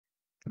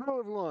Hello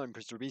everyone,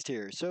 Christopher Beast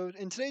here. So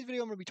in today's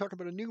video I'm going to be talking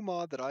about a new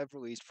mod that I've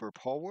released for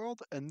Palworld,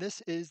 and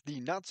this is the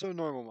Not So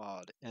Normal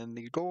mod. And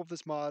the goal of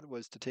this mod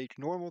was to take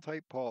normal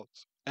type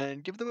Pals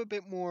and give them a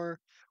bit more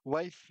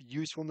life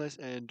usefulness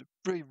and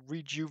really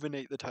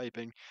rejuvenate the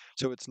typing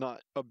so it's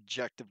not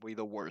objectively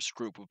the worst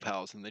group of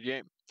pals in the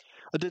game.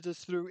 I did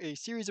this through a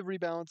series of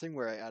rebalancing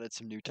where I added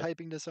some new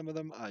typing to some of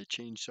them, I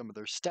changed some of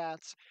their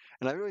stats,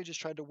 and I really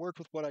just tried to work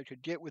with what I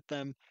could get with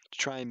them to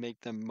try and make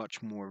them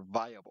much more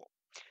viable.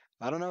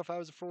 I don't know if I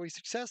was a fully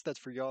success, that's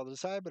for y'all to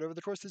decide, but over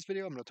the course of this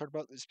video, I'm going to talk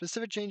about the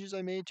specific changes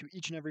I made to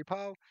each and every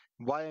pile,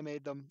 why I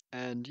made them,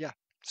 and yeah.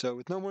 So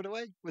with no more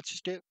delay, let's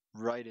just get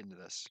right into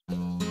this.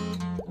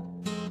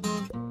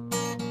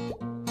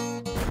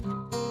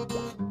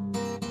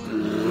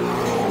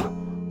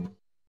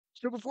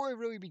 So before I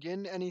really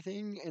begin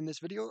anything in this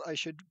video, I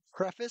should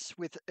preface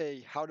with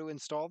a how to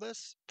install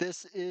this.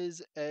 This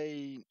is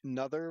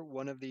another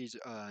one of these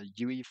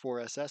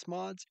UE4SS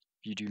mods.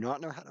 If you do not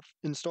know how to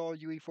install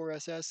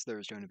UE4SS,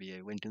 there's going to be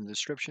a link in the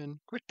description.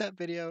 Click that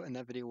video and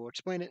that video will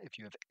explain it. If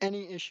you have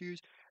any issues,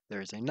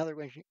 there is another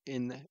link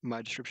in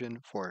my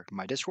description for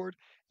my Discord,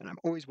 and I'm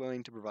always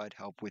willing to provide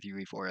help with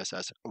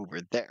UE4SS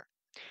over there.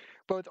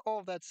 But with all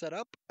of that set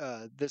up,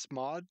 this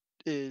mod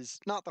is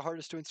not the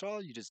hardest to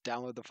install. You just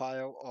download the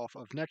file off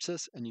of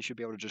Nexus and you should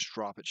be able to just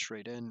drop it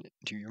straight in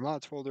to your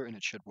mods folder and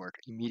it should work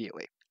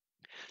immediately.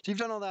 So you've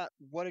done all that.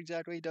 What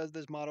exactly does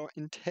this model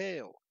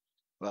entail?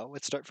 Well,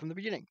 let's start from the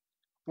beginning.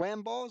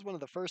 Lamb Ball is one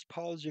of the first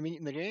pals you meet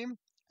in the game,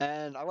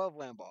 and I love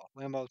Lamb Ball.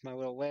 Lamb Ball is my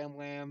little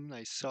lamb,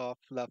 nice,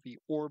 soft, fluffy,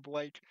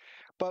 orb-like.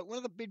 But one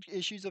of the big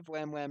issues of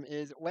Lamb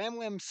is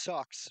Lamb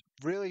sucks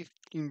really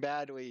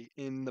badly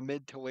in the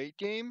mid to late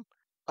game.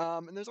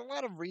 And there's a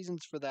lot of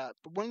reasons for that.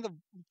 But one of the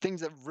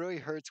things that really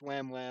hurts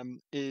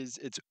Lamb is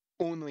it's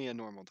only a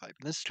normal type.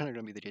 And this is kind of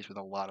going to be the case with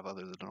a lot of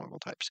other than normal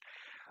types.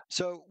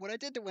 So what I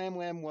did to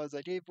Lamb was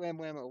I gave Lamb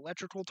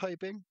electrical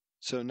typing.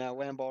 So now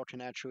Lamball can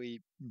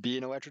actually be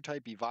an electric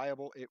type, be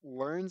viable. It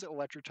learns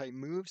electric type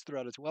moves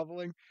throughout its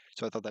leveling,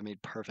 so I thought that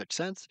made perfect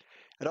sense.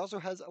 It also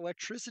has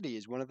electricity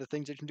is one of the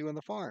things it can do on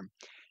the farm.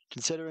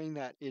 Considering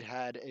that it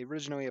had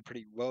originally a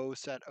pretty low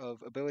set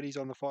of abilities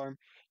on the farm,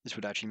 this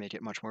would actually make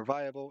it much more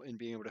viable in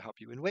being able to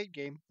help you in late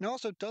game. And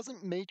also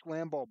doesn't make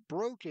Lamball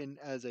broken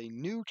as a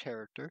new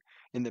character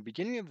in the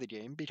beginning of the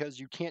game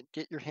because you can't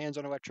get your hands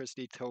on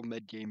electricity till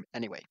mid game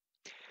anyway.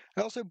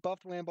 I also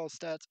buffed Lamball's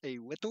stats a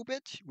little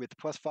bit with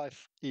plus 5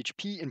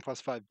 HP and plus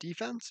 5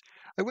 defense.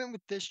 I went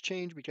with this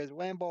change because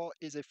Lamball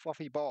is a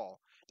fluffy ball.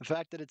 The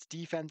fact that its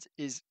defense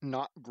is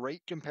not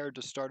great compared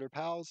to starter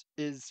pals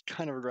is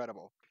kind of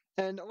regrettable.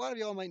 And a lot of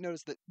y'all might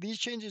notice that these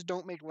changes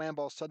don't make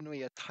Lamball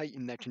suddenly a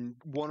Titan that can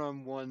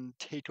one-on-one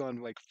take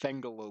on like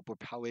Fengalope or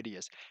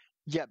Palladius.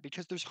 Yeah,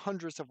 because there's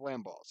hundreds of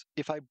Lamballs.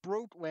 If I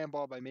broke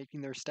Lamball by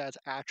making their stats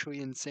actually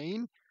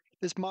insane,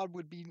 this mod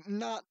would be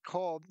not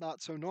called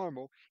Not So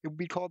Normal, it would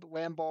be called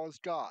Lamball's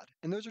God.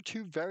 And those are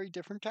two very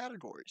different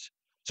categories.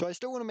 So I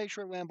still want to make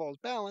sure Lamball is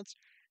balanced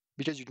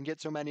because you can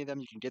get so many of them,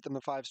 you can get them to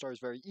 5 stars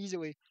very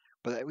easily,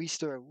 but at least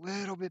they're a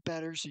little bit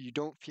better so you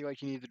don't feel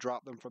like you need to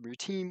drop them from your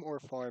team or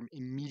farm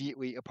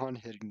immediately upon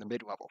hitting the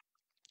mid level.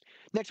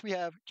 Next, we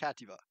have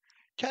Cativa.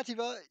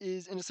 Cativa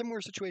is in a similar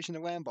situation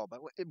to Lamball,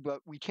 but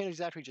we can't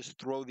exactly just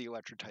throw the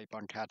electric type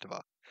on Cativa.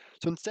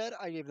 So instead,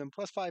 I gave them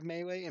plus 5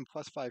 melee and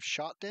plus 5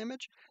 shot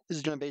damage. This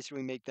is going to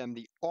basically make them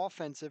the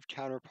offensive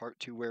counterpart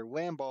to where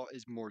Lamball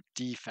is more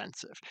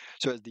defensive.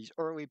 So as these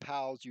early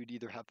pals, you'd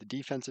either have the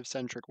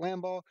defensive-centric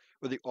Lamball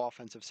or the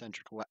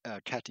offensive-centric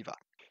Cativa.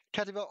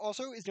 Cativa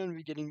also is going to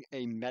be getting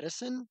a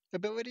medicine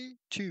ability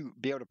to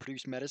be able to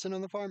produce medicine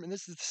on the farm, and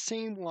this is the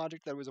same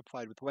logic that was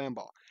applied with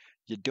Lamball.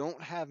 You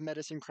don't have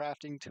medicine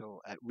crafting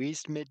till at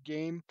least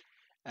mid-game,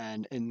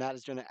 and that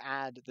is going to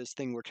add this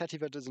thing where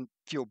Cativa doesn't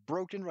feel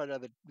broken right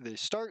out of the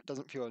start,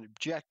 doesn't feel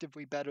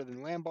objectively better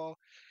than Lamball,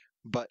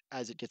 but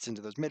as it gets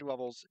into those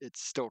mid-levels,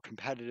 it's still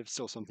competitive,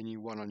 still something you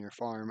want on your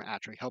farm,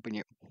 actually helping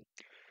you.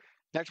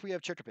 Next, we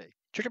have Chicopee.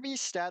 Chicopee's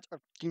stats are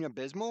fucking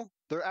abysmal.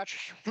 They're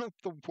actually one of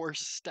the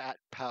worst stat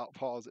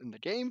pals in the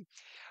game.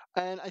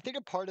 And I think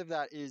a part of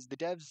that is the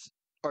devs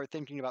are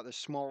thinking about this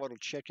small little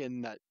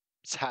chicken that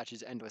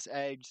hatches endless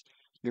eggs.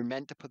 You're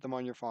meant to put them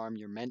on your farm.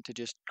 You're meant to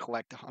just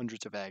collect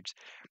hundreds of eggs.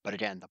 But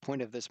again, the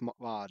point of this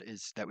mod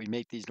is that we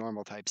make these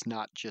normal types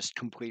not just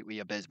completely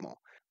abysmal.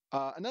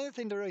 Another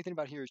thing to really think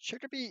about here is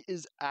Chicopee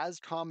is as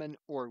common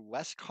or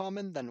less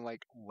common than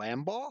like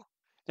Lamball.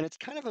 And it's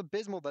kind of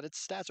abysmal that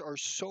its stats are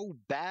so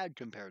bad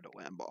compared to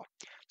Lamball.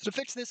 So to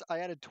fix this, I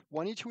added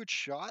 20 to its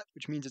shot,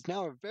 which means it's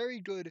now a very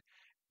good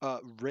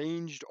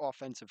ranged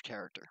offensive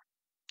character.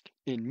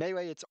 In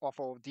melee, it's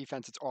awful.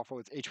 Defense, it's awful.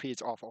 It's HP,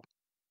 it's awful.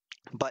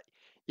 But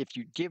if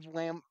you give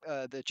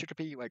the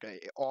Chicopee like a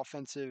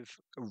offensive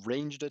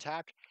ranged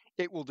attack,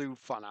 it will do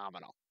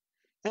phenomenal.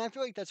 And I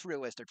feel like that's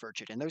realistic for a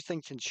chicken. Those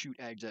things can shoot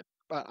eggs at,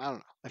 I don't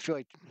know. I feel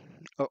like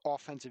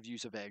offensive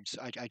use of eggs,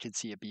 I could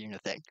see it being a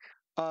thing.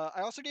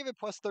 I also gave it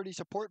plus 30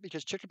 support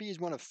because Chicopee is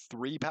one of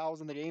 3 pals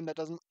in the game that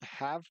doesn't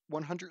have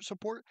 100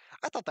 support.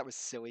 I thought that was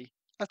silly.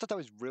 I thought that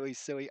was really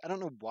silly. I don't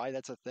know why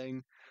that's a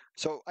thing.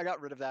 So I got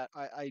rid of that.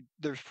 I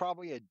there's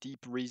probably a deep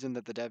reason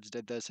that the devs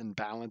did this in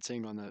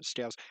balancing on the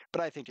scales,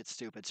 but I think it's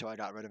stupid, so I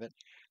got rid of it.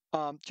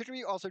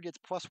 Chicory also gets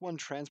 +1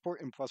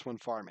 transport and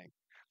 +1 farming.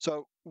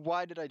 So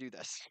why did I do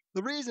this?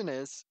 The reason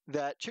is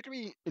that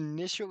Chicory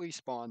initially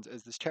spawns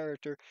as this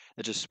character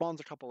that just spawns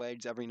a couple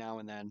eggs every now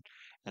and then,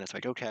 and it's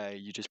like, okay,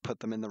 you just put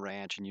them in the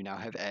ranch and you now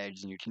have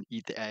eggs and you can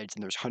eat the eggs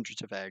and there's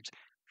hundreds of eggs.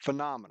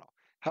 Phenomenal.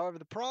 However,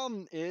 the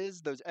problem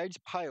is those eggs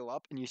pile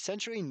up, and you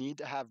essentially need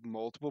to have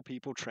multiple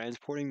people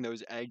transporting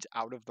those eggs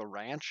out of the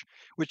ranch,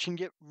 which can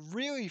get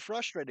really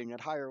frustrating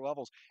at higher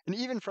levels, and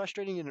even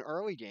frustrating in an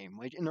early game.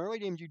 Like in early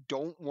games, you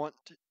don't want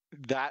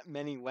that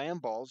many lamb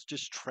balls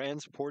just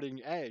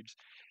transporting eggs,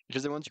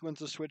 because then once you want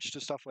to switch to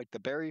stuff like the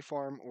berry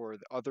farm or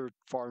the other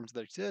farms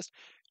that exist,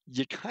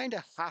 you kind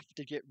of have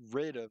to get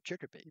rid of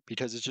Chickpea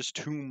because it's just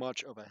too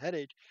much of a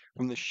headache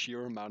from the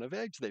sheer amount of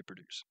eggs they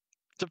produce.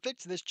 To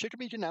fix this,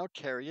 Chickpea can now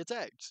carry its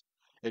eggs.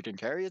 It can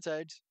carry its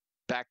eggs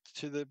back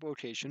to the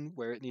location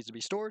where it needs to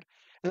be stored,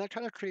 and that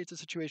kind of creates a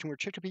situation where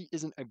Chickpea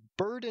isn't a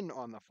burden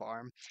on the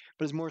farm,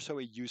 but is more so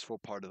a useful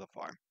part of the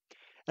farm.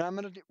 And I'm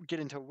going to get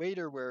into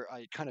later where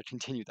I kind of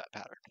continue that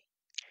pattern.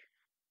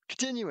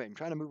 Continuing,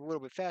 trying to move a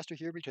little bit faster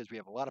here because we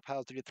have a lot of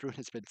piles to get through and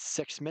it's been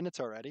 6 minutes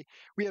already.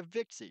 We have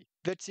Vixie.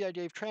 Vixie I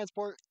gave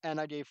transport and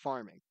I gave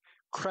farming.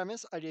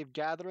 Cremis I gave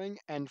gathering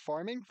and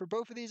farming. For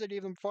both of these I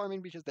gave them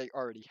farming because they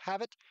already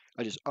have it.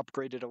 I just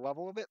upgraded a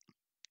level of it.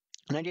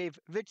 And I gave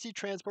Vixie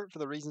transport for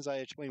the reasons I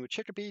explained with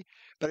Chickpea,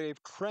 but I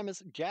gave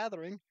Cremis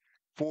gathering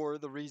for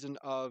the reason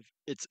of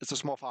it's a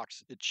small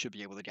fox, it should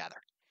be able to gather.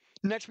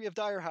 Next, we have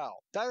Dire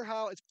Howl. Dire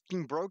Howl is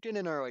being broken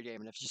in early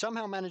game, and if you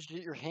somehow manage to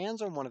get your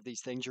hands on one of these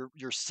things,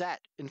 you're set.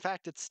 In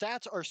fact, its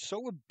stats are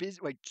so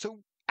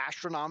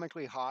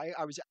astronomically high.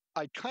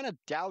 I kind of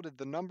doubted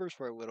the numbers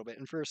for a little bit,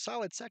 and for a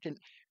solid second,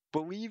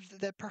 believed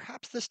that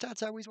perhaps the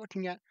stats I was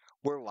looking at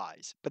were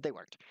lies, but they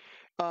weren't.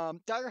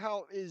 Dire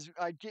Howl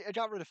I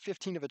got rid of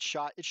 15 of its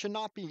shot. It should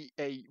not be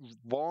a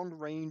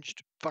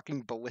long-ranged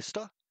fucking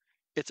ballista.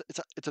 It's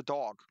a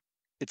dog.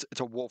 It's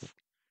a wolf.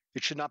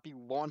 It should not be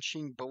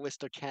launching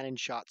ballista cannon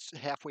shots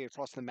halfway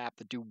across the map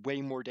that do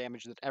way more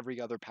damage than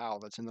every other PAL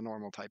that's in the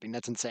normal typing.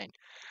 That's insane.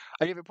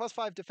 I gave it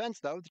 +5 defense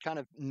though to kind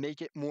of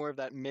make it more of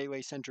that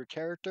melee centered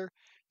character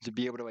to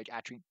be able to like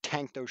actually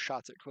tank those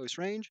shots at close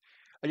range.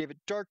 I gave it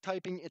dark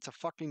typing. It's a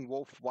fucking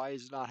wolf. Why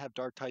does it not have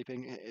dark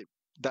typing?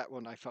 That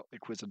one I felt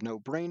like was a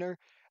no-brainer.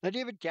 And I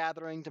gave it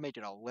gathering to make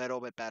it a little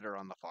bit better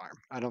on the farm.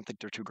 I don't think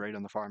they're too great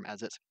on the farm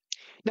as is.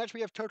 Next, we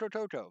have Toto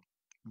Toto.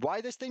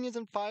 Why this thing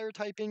isn't fire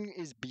typing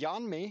is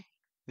beyond me.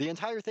 The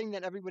entire thing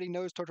that everybody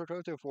knows Toto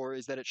Toto for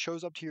is that it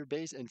shows up to your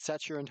base and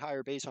sets your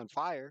entire base on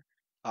fire.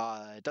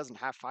 It doesn't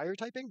have fire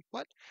typing?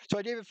 What? So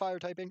I gave it fire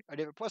typing. I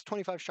gave it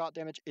 +25 shot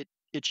damage.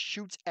 It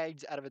shoots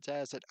eggs out of its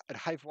ass at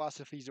high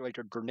velocities like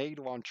a grenade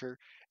launcher,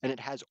 and it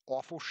has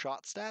awful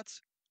shot stats.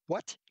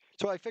 What?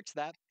 So I fixed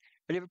that.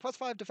 I gave it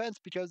 +5 defense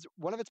because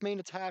one of its main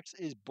attacks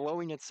is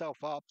blowing itself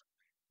up.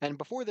 And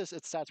before this,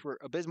 its stats were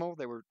abysmal.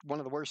 They were one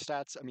of the worst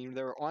stats. I mean,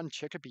 they were on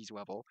Chickapee's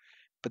level,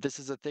 but this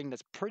is a thing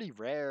that's pretty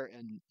rare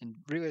and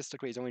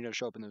realistically is only going to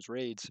show up in those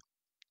raids.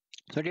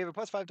 So I gave it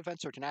 +5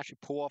 defense so it can actually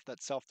pull off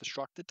that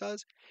self-destruct it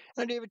does.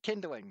 And I gave it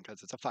kindling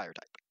because it's a fire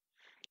type.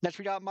 Next,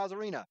 we got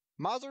Mazarina.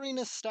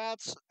 Mazarina's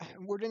stats,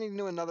 we're going to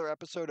do another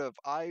episode of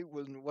I,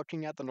 when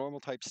looking at the normal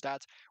type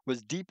stats,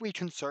 was deeply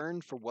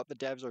concerned for what the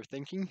devs are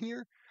thinking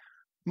here.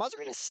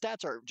 Mazarina's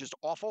stats are just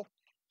awful.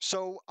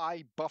 So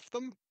I buffed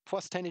them.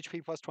 +10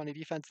 HP, +20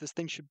 defense. This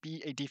thing should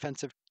be a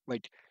defensive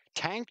like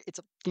tank. It's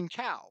a fucking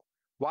cow.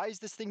 Why is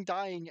this thing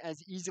dying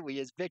as easily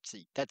as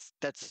Vixie? That's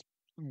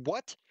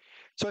what?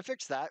 So I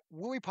fixed that.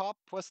 Woolly Pop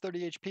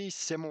 +30 HP,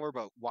 similar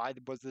boat. Why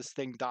was this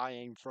thing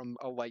dying from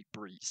a light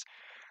breeze?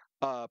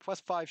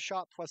 +5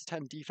 shot,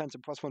 +10 defense,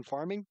 and +1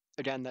 farming.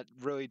 Again, that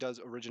really does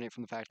originate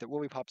from the fact that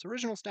Woolly Pop's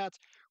original stats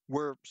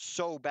were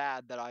so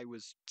bad that I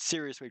was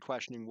seriously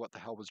questioning what the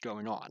hell was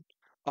going on.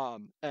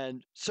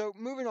 And so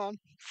moving on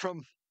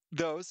from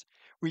those,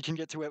 we can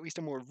get to at least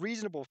a more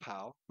reasonable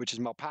PAL, which is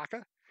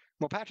Malpaca.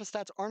 Malpaca's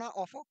stats are not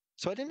awful,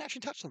 so I didn't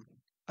actually touch them.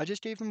 I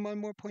just gave them one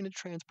more point of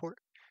transport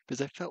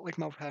because I felt like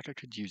Malpaca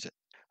could use it.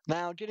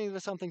 Now, getting into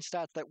something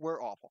stats that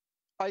were awful.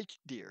 Ike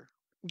Deer.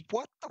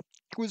 What the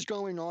f was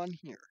going on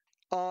here?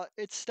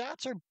 Its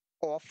stats are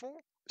awful,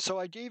 so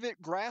I gave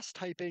it grass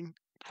typing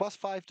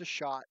 +5 to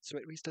shot, so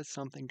at least does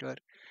something good.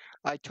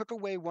 I took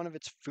away one of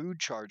its food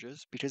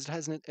charges because it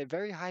has a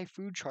very high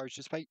food charge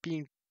despite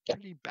being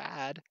pretty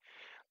bad.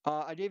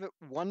 I gave it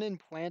 1 in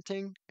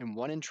planting and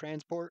 1 in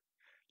transport,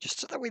 just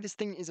so that way this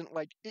thing isn't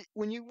like it,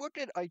 when you look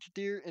at Ike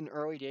Deer in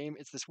early game,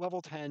 it's this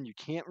level 10. You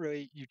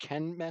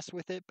can mess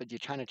with it, but you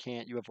kind of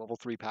can't. You have level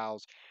 3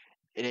 pals.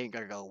 It ain't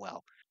gonna go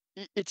well.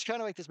 It's kind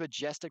of like this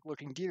majestic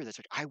looking deer that's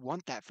like, I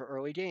want that for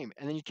early game.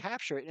 And then you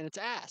capture it and it's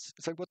ass.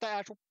 It's like, what the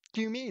actual do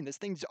you mean? This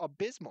thing's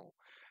abysmal.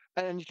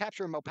 And then you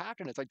capture a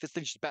Malpaca and it's like, this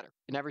thing's just better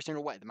in every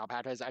single way. The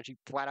Malpaca is actually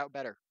flat out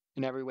better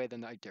in every way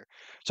than the Ike Deer.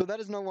 So that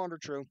is no longer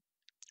true.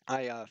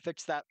 I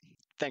fixed that,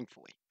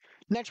 thankfully.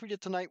 Next, we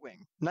get to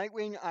Nightwing.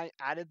 Nightwing, I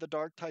added the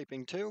dark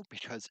typing to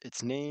because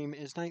its name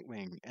is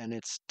Nightwing, and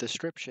its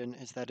description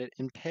is that it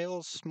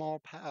impales small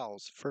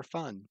pals for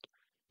fun.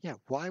 Yeah,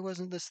 why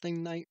wasn't this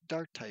thing night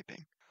dark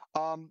typing?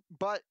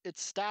 But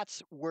its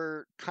stats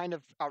were kind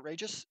of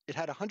outrageous. It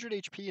had 100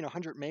 HP and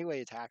 100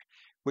 melee attack,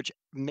 which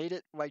made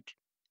it like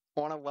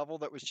on a level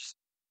that was just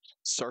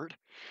absurd.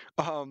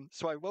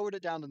 So I lowered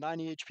it down to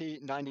 90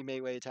 HP, 90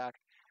 melee attack,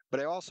 but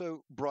I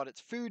also brought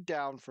its food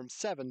down from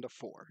 7 to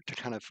 4 to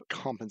kind of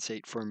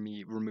compensate for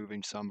me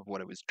removing some of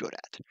what it was good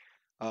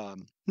at.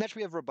 Next,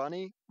 we have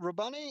Rabunny.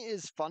 Rabunny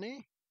is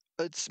funny.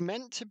 It's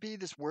meant to be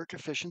this work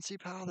efficiency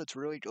pal that's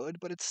really good,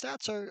 but its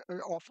stats are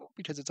awful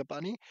because it's a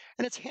bunny,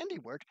 and its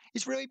handiwork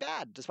is really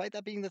bad, despite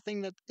that being the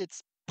thing that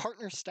its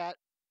partner stat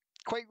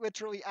quite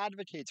literally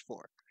advocates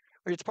for.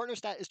 Like its partner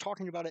stat is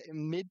talking about it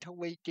in mid to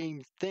late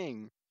game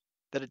thing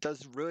that it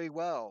does really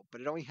well,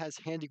 but it only has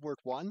handiwork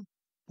 1.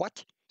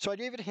 What? So I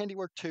gave it a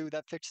handiwork 2.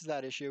 That fixes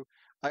that issue.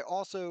 I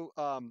also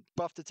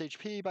buffed its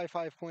HP by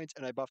 5 points,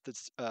 and I buffed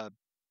its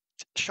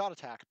shot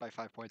attack by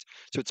 5 points,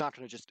 so it's not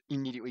going to just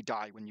immediately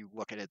die when you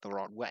look at it the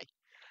wrong way.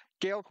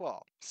 Gale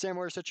Claw,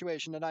 similar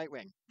situation to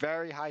Nightwing.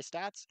 Very high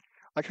stats.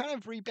 I kind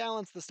of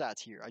rebalanced the stats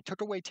here. I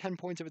took away 10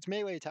 points of its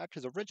melee attack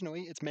because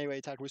originally its melee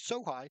attack was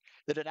so high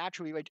that it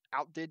actually like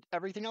outdid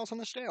everything else on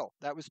the scale.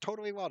 That was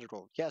totally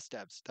logical. Yes,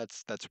 devs,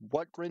 that's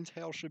what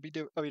Grintail should be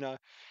doing.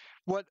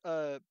 What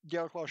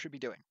Gale Claw should be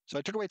doing. So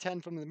I took away 10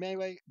 from the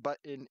melee, but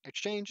in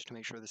exchange, to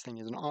make sure this thing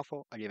isn't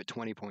awful, I gave it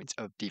 20 points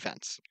of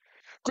defense.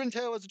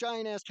 Grintail is a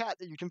giant ass cat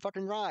that you can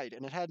fucking ride,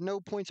 and it had no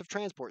points of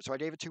transport, so I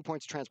gave it 2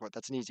 points of transport.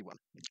 That's an easy one.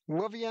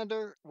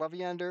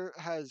 Leviander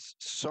has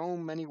so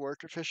many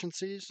work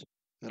efficiencies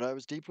that I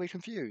was deeply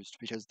confused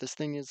because this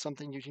thing is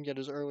something you can get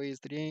as early as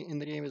the game in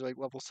the game is like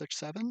level 6,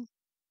 7.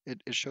 It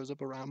shows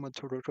up around when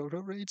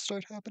Totoro raids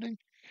start happening.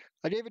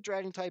 I gave it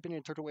dragon typing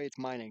and it took away its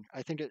mining.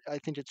 I think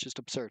it's just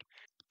absurd.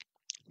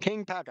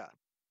 King Paka.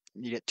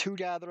 You get 2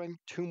 gathering,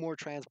 2 more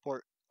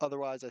transport.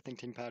 Otherwise, I think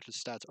King Paka's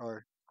stats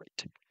are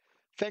great.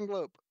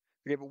 Fenglope.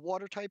 I gave it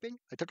water typing.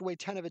 I took away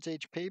 10 of its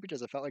HP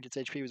because I felt like its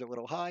HP was a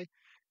little high.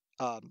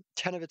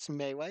 10 of its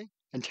melee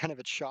and 10 of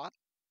its shot.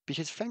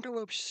 Because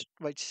Fenglope's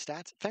like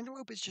stats,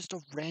 Fenglope is just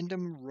a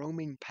random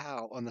roaming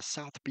pal on the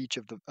south beach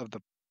of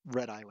the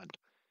Red Island.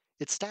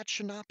 Its stats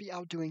should not be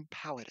outdoing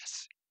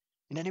Palladus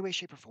in any way,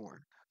 shape, or form.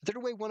 I took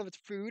away one of its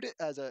food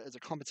as a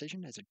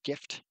compensation, as a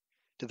gift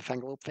to the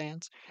Fenglope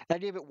fans, and I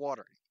gave it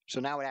watering.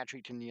 So now it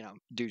actually can,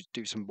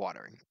 do some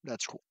watering.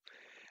 That's cool.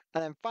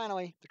 And then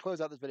finally, to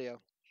close out this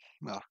video,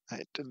 well,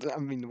 I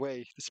mean,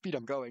 the speed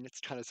I'm going,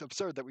 it's kind of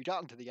absurd that we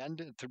got into the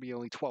end. It took me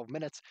only 12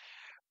 minutes.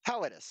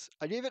 Palladus.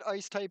 I gave it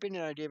ice typing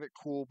and I gave it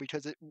cool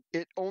because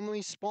it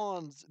only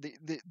spawns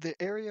the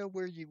area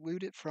where you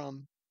loot it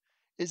from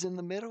is in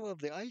the middle of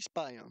the ice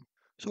biome.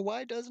 So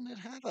why doesn't it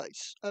have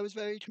ice? I was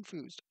very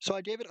confused. So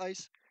I gave it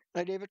ice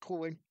and I gave it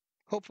cooling.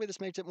 Hopefully this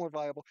makes it more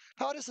viable.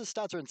 Palladus'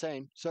 stats are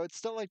insane, so it's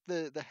still like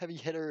the heavy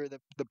hitter,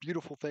 the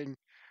beautiful thing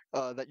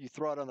that you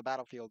throw out on the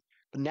battlefield.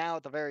 But now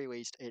at the very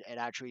least, it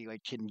actually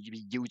like can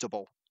be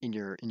usable in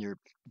your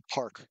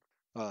park,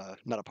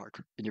 not a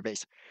park, in your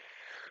base.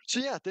 So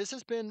yeah, this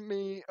has been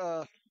me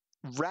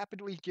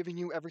rapidly giving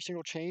you every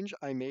single change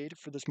I made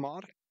for this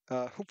mod.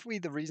 Hopefully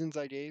the reasons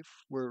I gave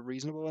were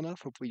reasonable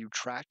enough. Hopefully you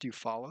tracked, you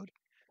followed.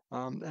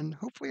 And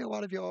hopefully a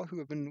lot of y'all who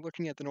have been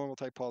looking at the normal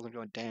type polls and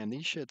going, damn,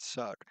 these shits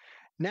suck.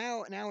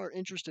 Now are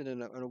interested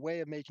in a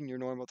way of making your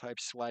normal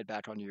types slide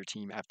back onto your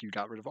team after you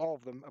got rid of all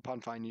of them upon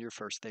finding your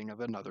first thing of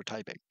another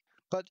typing.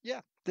 But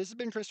yeah, this has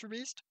been Christopher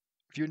Beast.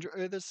 If you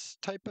enjoy this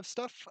type of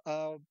stuff,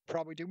 I'll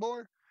probably do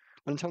more.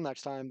 But until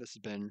next time, this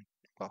has been,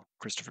 well,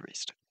 Christopher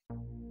Beast.